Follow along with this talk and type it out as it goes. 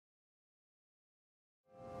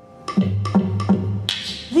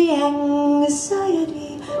The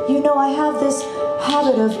anxiety. You know, I have this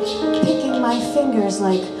habit of picking my fingers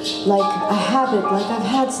like a habit, like I've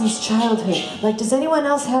had since childhood. Like, does anyone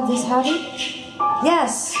else have this habit?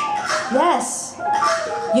 Yes. Yes.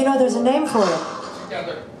 You know, there's a name for it.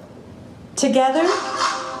 Together. Together?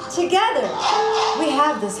 Together. We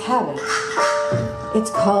have this habit. It's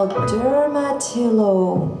called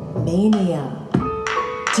dermatillomania.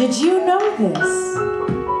 Did you know this?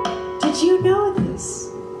 Did you know this?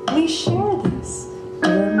 We share this.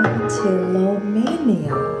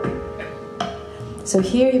 Dermatillomania. So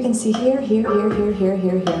here you can see here,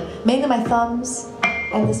 mainly my thumbs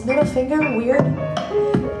and this middle finger, weird.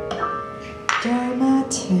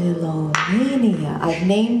 Dermatillomania. I've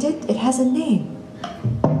named it. It has a name.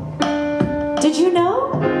 Did you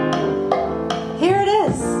know? Here it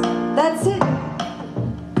is. That's it.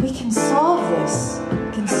 We can solve this.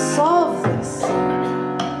 We can solve this.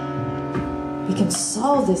 We can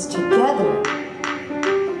solve this together.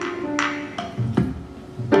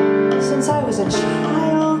 Since I was a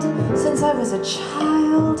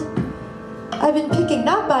child, I've been picking,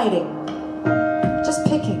 not biting, just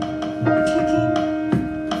picking. I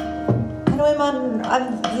know I'm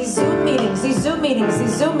on these Zoom meetings.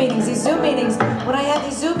 When I have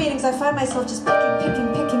these Zoom meetings, I find myself just picking.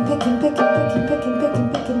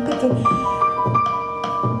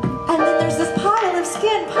 And then there's this pile of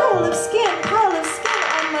skin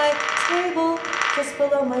on my table, just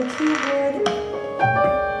below my keyboard.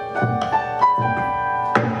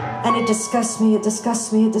 And it disgusts me.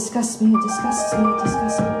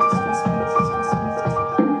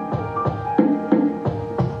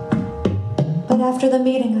 But after the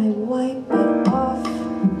meeting, I wipe it off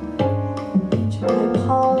to my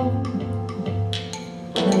palm,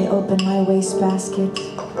 and I open my wastebasket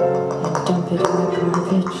and dump it in the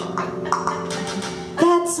garbage.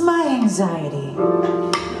 That's my anxiety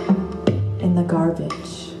in the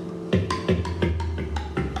garbage.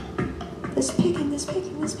 This picking,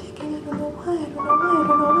 I don't know why.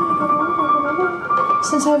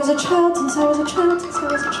 Since I was a child.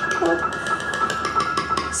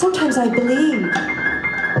 Sometimes I bleed.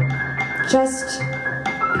 Just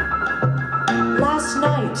last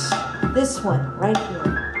night, this one right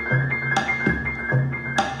here,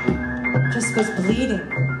 just was bleeding,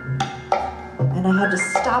 and I had to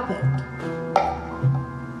stop it. I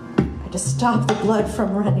had to stop the blood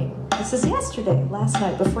from running. This is yesterday, last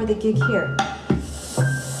night, before the gig here.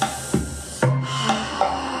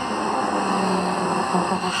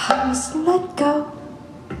 I must let go.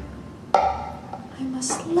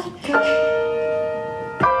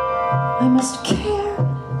 I must care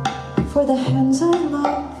for the hands I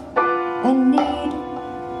love and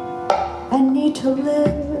need to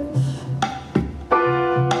live. I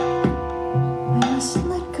must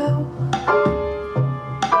let go.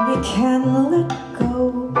 We can let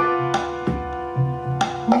go.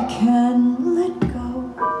 We can let go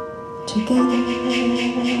together.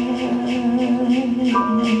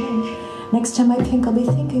 Next time I pink, I'll be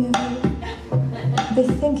thinking of you.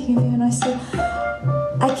 And I say,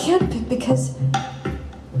 I can't pick because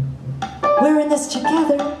we're in this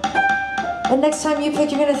together. And next time you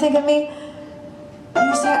pick, you're going to think of me. And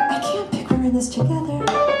you say, I can't pick, we're in this together.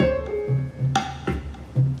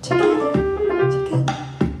 Together.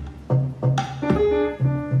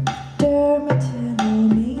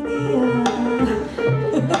 Dermatillomania.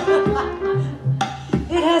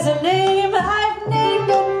 It has a name, I've named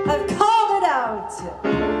it, I've called it out.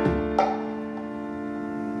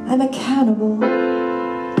 I'm accountable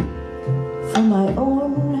for my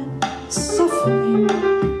own suffering.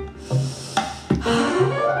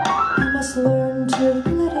 I must learn to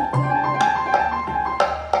let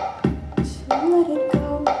it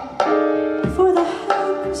go, for the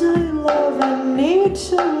hands I love and need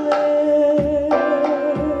to live.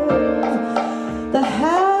 The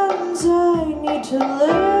hands I need to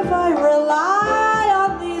live, I rely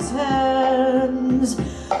on these hands.